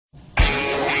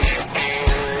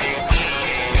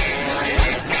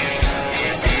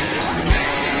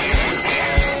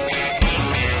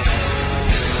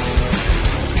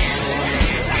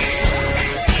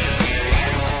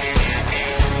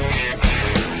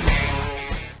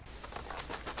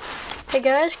Hey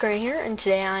guys, Gray here, and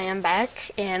today I am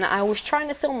back, and I was trying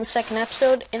to film the second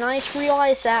episode, and I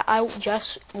realized that I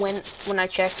just went, when I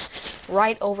checked,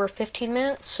 right over 15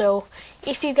 minutes, so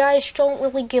if you guys don't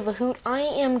really give a hoot, I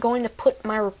am going to put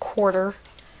my recorder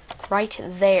right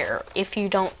there, if you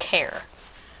don't care.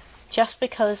 Just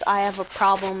because I have a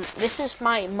problem. This is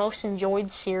my most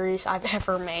enjoyed series I've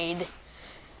ever made.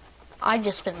 I've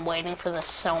just been waiting for this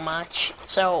so much,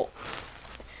 so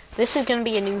this is going to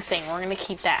be a new thing. We're going to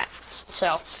keep that.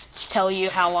 So, tell you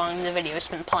how long the video has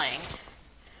been playing.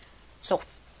 So,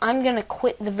 I'm going to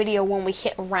quit the video when we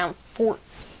hit around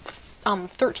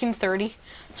 13:30.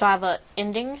 So, I have an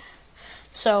ending.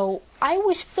 So, I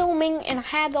was filming and I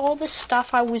had all this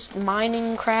stuff. I was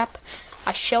mining crap.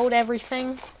 I showed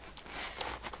everything.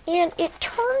 And it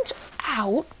turns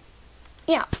out,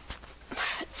 yeah,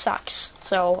 it sucks.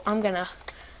 So, I'm going to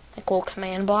make a little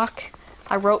command block.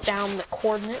 I wrote down the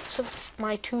coordinates of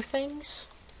my two things.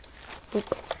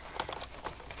 Oop.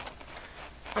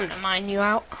 I'm gonna mine you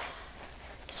out,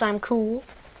 because I'm cool.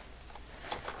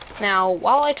 Now,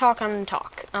 while I talk, I'm gonna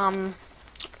talk.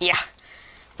 Yeah.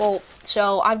 Well,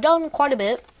 so I've done quite a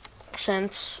bit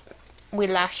since we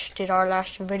last did our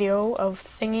last video of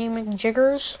Thingy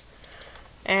McJiggers.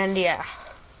 And yeah.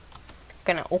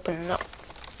 Gonna open it up.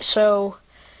 So,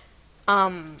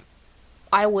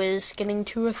 I was getting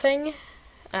to a thing.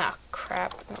 Ah,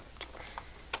 crap.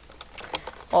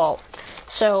 Oh,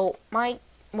 so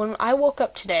when I woke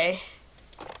up today,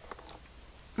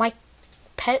 my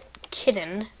pet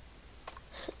kitten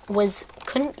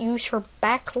couldn't use her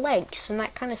back legs, and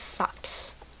that kind of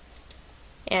sucks.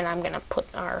 And I'm gonna put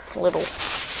our little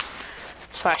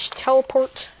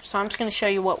 /teleport. So I'm just gonna show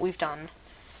you what we've done.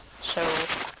 So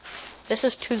this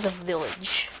is to the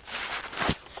village.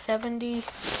 70,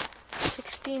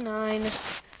 69,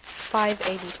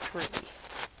 583.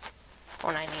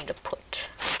 When I need to put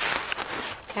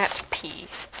at P.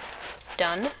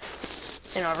 Done.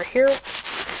 Then over here,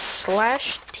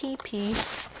 /TP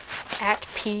at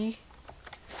P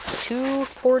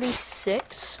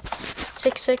 246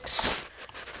 66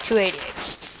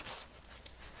 288.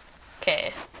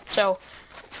 Okay, so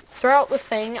throughout the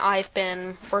thing, I've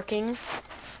been working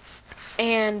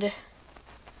and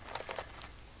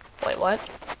wait, what?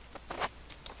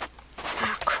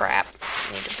 Ah, crap.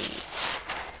 I need to be.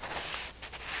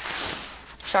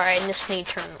 Sorry, I just need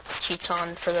to turn cheats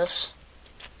on for this.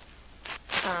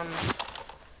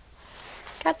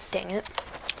 God dang it.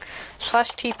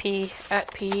 /TP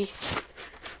at P.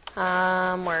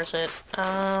 Where is it?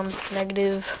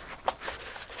 Negative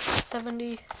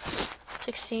 70,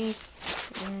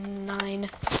 69,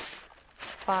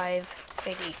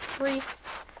 583.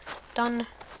 Done.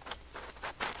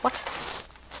 What?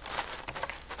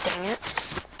 Dang it.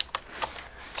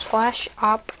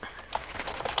 /op.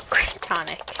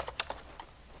 Tonic.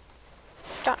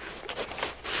 Done.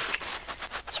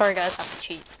 Sorry guys, I have to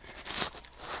cheat.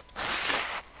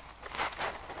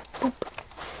 Oop.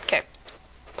 Okay.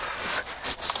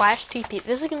 /TP.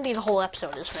 This is gonna be the whole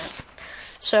episode, isn't it?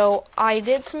 So, I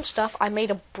did some stuff. I made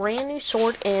a brand new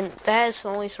sword, and that is the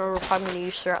only sword we're probably gonna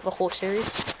use throughout the whole series.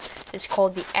 It's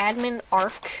called the Admin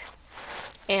Arc.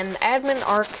 And the Admin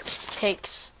Arc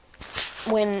takes,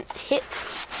 when hit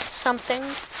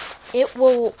something, it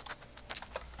will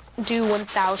do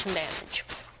 1000 damage.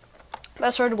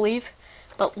 That's hard to believe,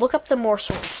 but look up the More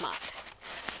Swords mod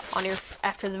on your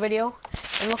after the video,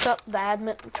 and look up the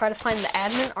admin. Try to find the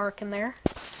Admin Arc in there,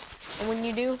 and when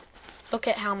you do, look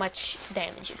at how much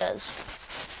damage it does.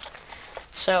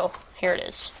 So here it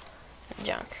is,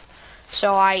 junk.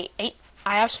 So I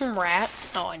have some rat.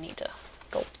 Oh, I need to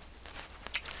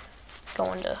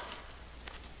go into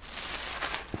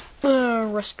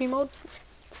recipe mode.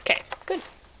 Okay, good.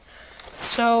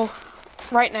 So,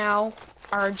 right now,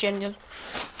 our agenda,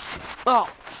 how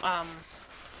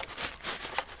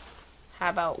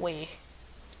about we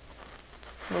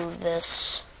move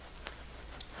this,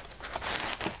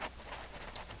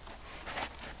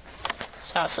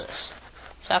 so how's this,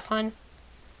 is that fine?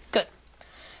 Good.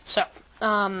 So,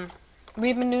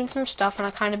 we've been doing some stuff, and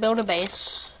I kind of built a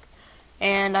base,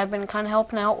 and I've been kind of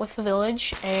helping out with the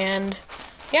village, and,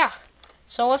 yeah,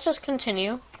 so let's just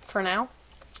continue for now.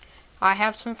 I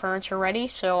have some furniture ready,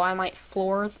 so I might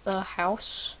floor the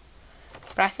house.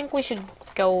 But I think we should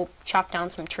go chop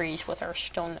down some trees with our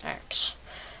stone axe.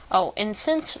 Oh, and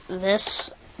since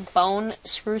this bone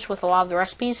screws with a lot of the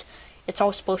recipes, it's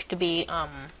all supposed to be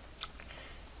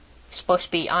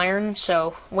iron.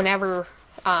 So whenever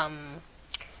I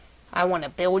want to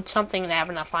build something and have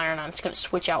enough iron, I'm just going to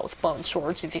switch out with bone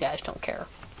swords if you guys don't care.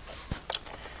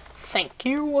 Thank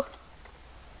you.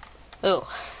 Oh.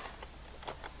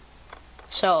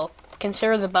 So,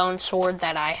 consider the bone sword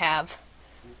that I have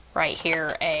right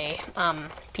here a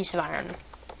piece of iron,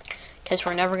 because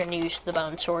we're never going to use the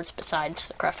bone swords besides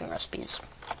the crafting recipes.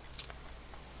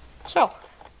 So,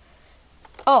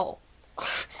 oh,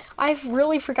 I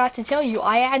really forgot to tell you,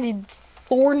 I added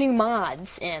 4 new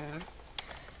mods in.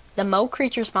 The Mo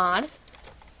Creatures mod.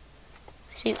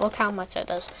 See, look how much that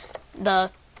does.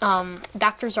 The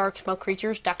Dr. Zark's Mo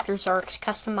Creatures, Dr. Zark's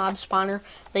Custom Mob Spawner,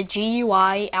 the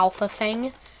GUI Alpha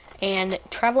thing, and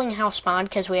Traveling House mod,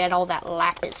 because we had all that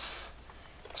lapis.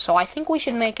 So I think we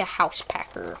should make a house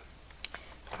packer.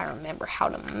 If I remember how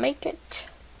to make it.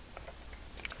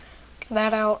 Get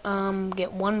that out.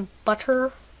 Get 1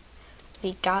 butter.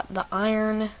 We got the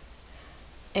iron.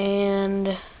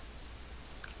 And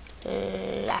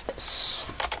lapis.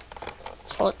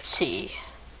 So let's see.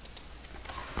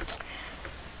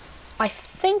 I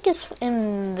think it's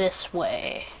in this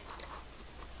way.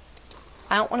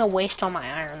 I don't want to waste all my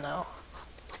iron though.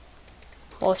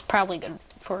 Well, it's probably good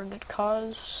for a good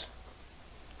cause.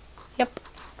 Yep,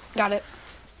 got it.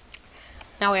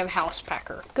 Now we have house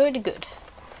packer. Good, good.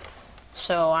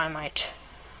 So I might,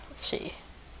 let's see.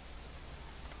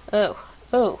 Oh,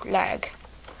 lag.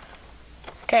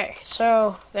 Okay,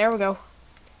 so there we go.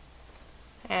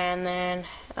 And then,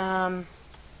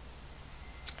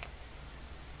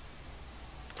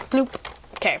 bloop.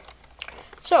 Okay,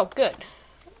 so good.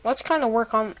 Let's kind of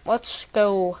work on. Let's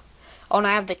go. Oh, and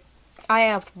I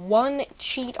have 1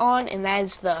 cheat on, and that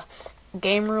is the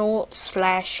game rule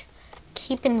 /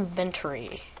 keep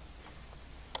inventory.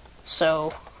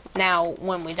 So now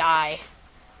when we die,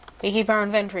 we keep our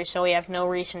inventory, so we have no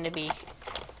reason to be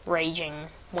raging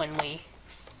when we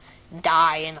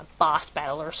die in a boss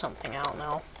battle or something, I don't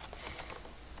know.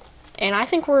 And I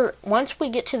think once we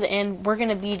get to the end, we're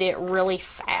gonna beat it really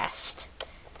fast.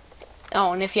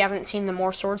 Oh, and if you haven't seen the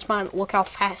More Swords mod, look how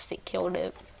fast it killed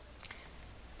it.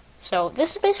 So,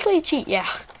 this is basically a cheat, yeah.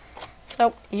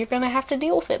 So, you're gonna have to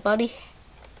deal with it, buddy.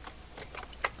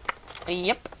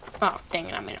 Yep. Oh, dang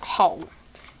it, I'm in a hole.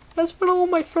 That's what all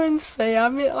my friends say,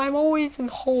 I'm always in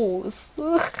holes.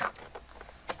 Ugh.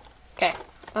 Okay,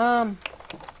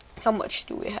 how much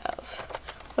do we have?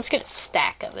 Let's get a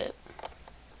stack of it.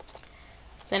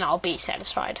 Then I'll be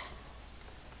satisfied.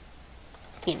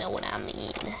 You know what I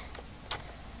mean.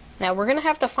 Now, we're gonna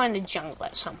have to find a jungle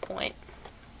at some point.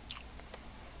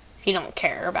 If you don't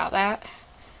care about that.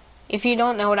 If you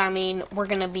don't know what I mean, we're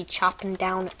gonna be chopping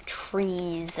down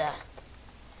trees.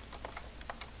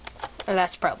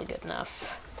 That's probably good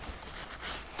enough.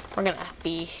 We're gonna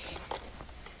be...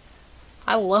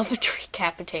 I love the Tree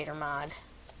Capitator mod.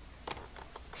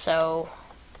 So...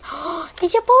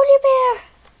 It's a polar bear!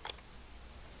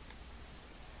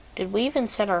 Did we even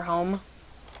set our home?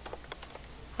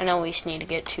 I know we just need to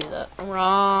get to the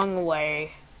wrong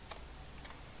way.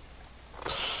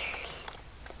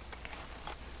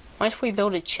 Once we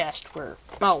build a chest,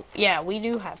 oh, yeah, we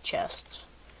do have chests.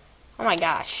 Oh my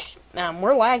gosh.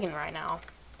 We're lagging right now.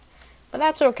 But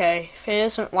that's okay. If it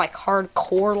isn't, like,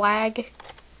 hardcore lag,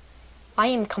 I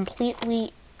am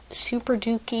completely super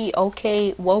dookie,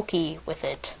 okay, wokey with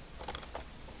it.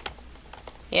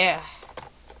 Yeah.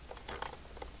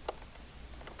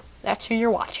 That's who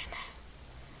you're watching.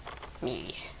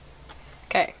 Me.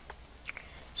 Okay.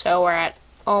 So we're at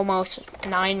almost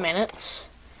 9 minutes.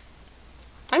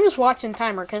 I'm just watching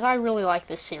timer because I really like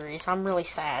this series. I'm really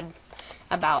sad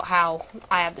about how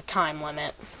I have the time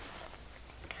limit.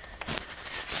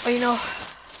 But you know,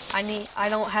 I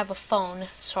don't have a phone,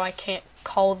 so I can't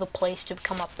call the place to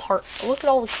become a part. Look at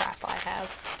all the crap I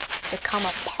have. Become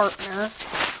a partner.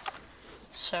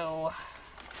 So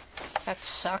that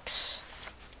sucks.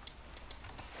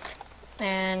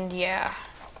 And yeah,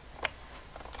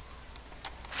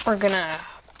 we're gonna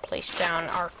place down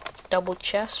our double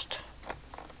chest.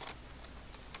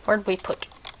 Where'd we put?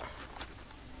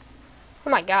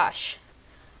 Oh my gosh,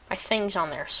 my thing's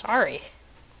on there. Sorry.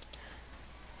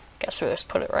 Guess we just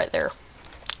put it right there.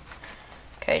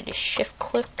 Okay, just shift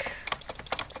click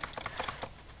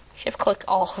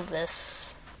all of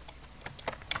this.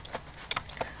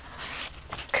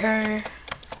 Okay.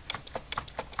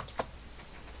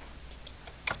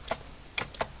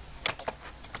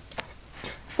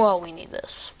 Well, we need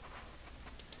this.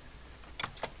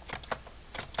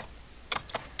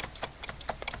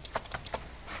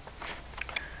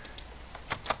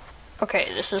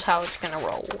 Okay, this is how it's gonna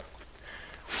roll.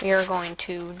 We are going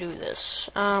to do this.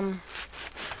 1.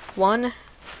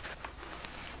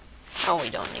 Oh, we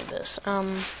don't need this.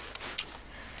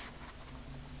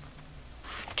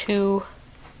 2,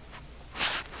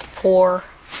 4,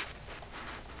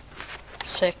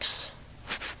 6,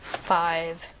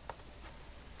 5,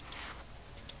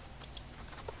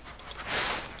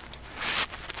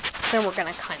 Then we're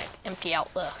gonna kind of empty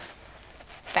out the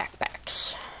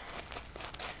backpacks.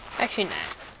 Actually, nah.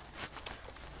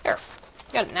 There.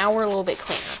 Good. Now we're a little bit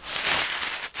cleaner.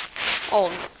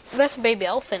 Oh, that's a baby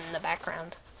elephant in the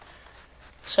background.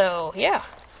 So, yeah.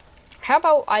 How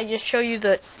about I just show you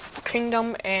the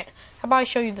kingdom, and how about I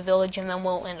show you the village, and then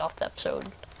we'll end off the episode.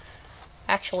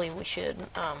 Actually, we should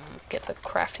get the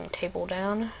crafting table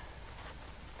down.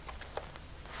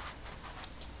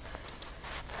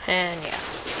 And yeah,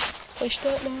 place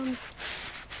that down.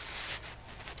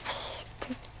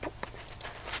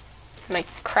 Make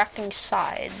crafting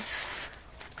sides.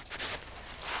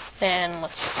 Then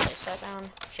let's place that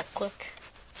down. Shift click.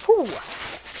 Whew.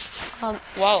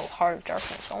 Whoa, Heart of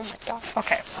Darkness. Oh my god.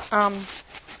 Okay.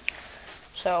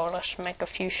 So let's make a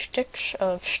few sticks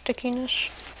of stickiness.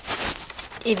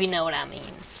 If you know what I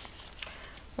mean.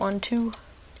 1, 2.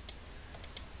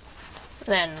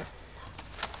 Then,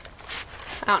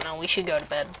 I don't know, we should go to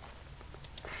bed.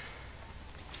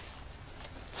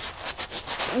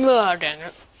 Oh, dang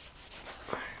it.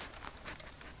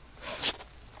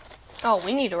 Oh,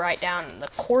 we need to write down the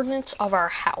coordinates of our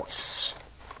house.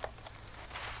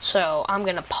 So, I'm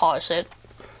gonna pause it,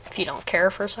 if you don't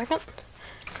care, for a second.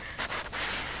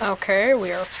 Okay,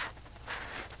 we are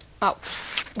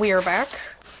back.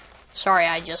 Sorry,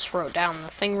 I just wrote down the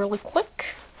thing really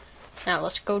quick. Now,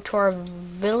 let's go to our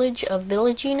village of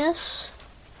villaginess.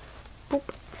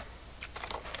 Boop.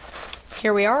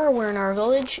 Here we are, we're in our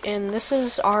village, and this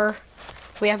is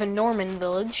we have a Norman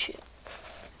village.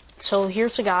 So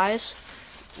here's the guys.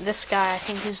 This guy, I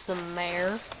think, is the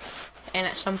mayor. And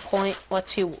at some point,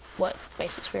 let's see what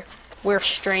basis we're a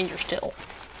stranger still.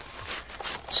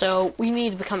 So we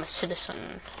need to become a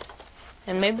citizen.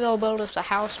 And maybe they'll build us a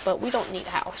house, but we don't need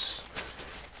a house.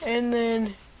 And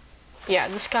then, yeah,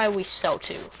 this guy we sell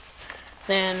to.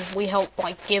 Then we help,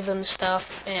 like, give them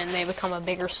stuff, and they become a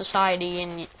bigger society,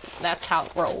 and that's how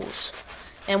it rolls.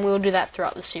 And we'll do that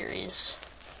throughout the series.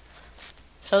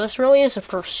 So this really is a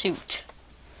pursuit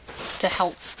to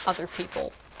help other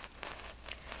people.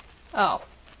 Oh,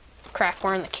 crap,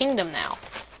 we're in the kingdom now.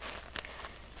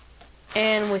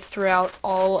 And we threw out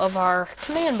all of our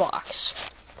command blocks.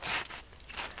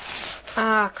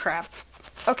 Ah, crap.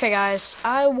 Okay, guys,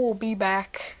 I will be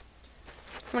back.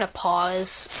 I'm gonna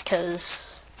pause,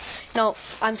 because, no,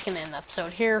 I'm just gonna end the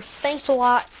episode here. Thanks a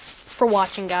lot for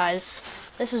watching, guys.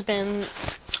 This has been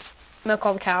Milk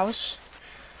All the Cows.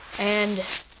 And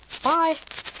bye.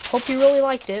 Hope you really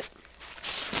liked it.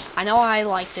 I know I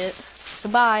liked it. So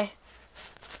bye.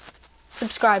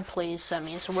 Subscribe, please. That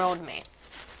means the world to me.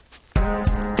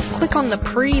 Click on the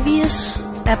previous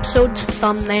episode's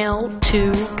thumbnail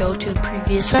to go to the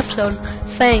previous episode.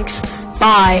 Thanks.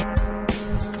 Bye.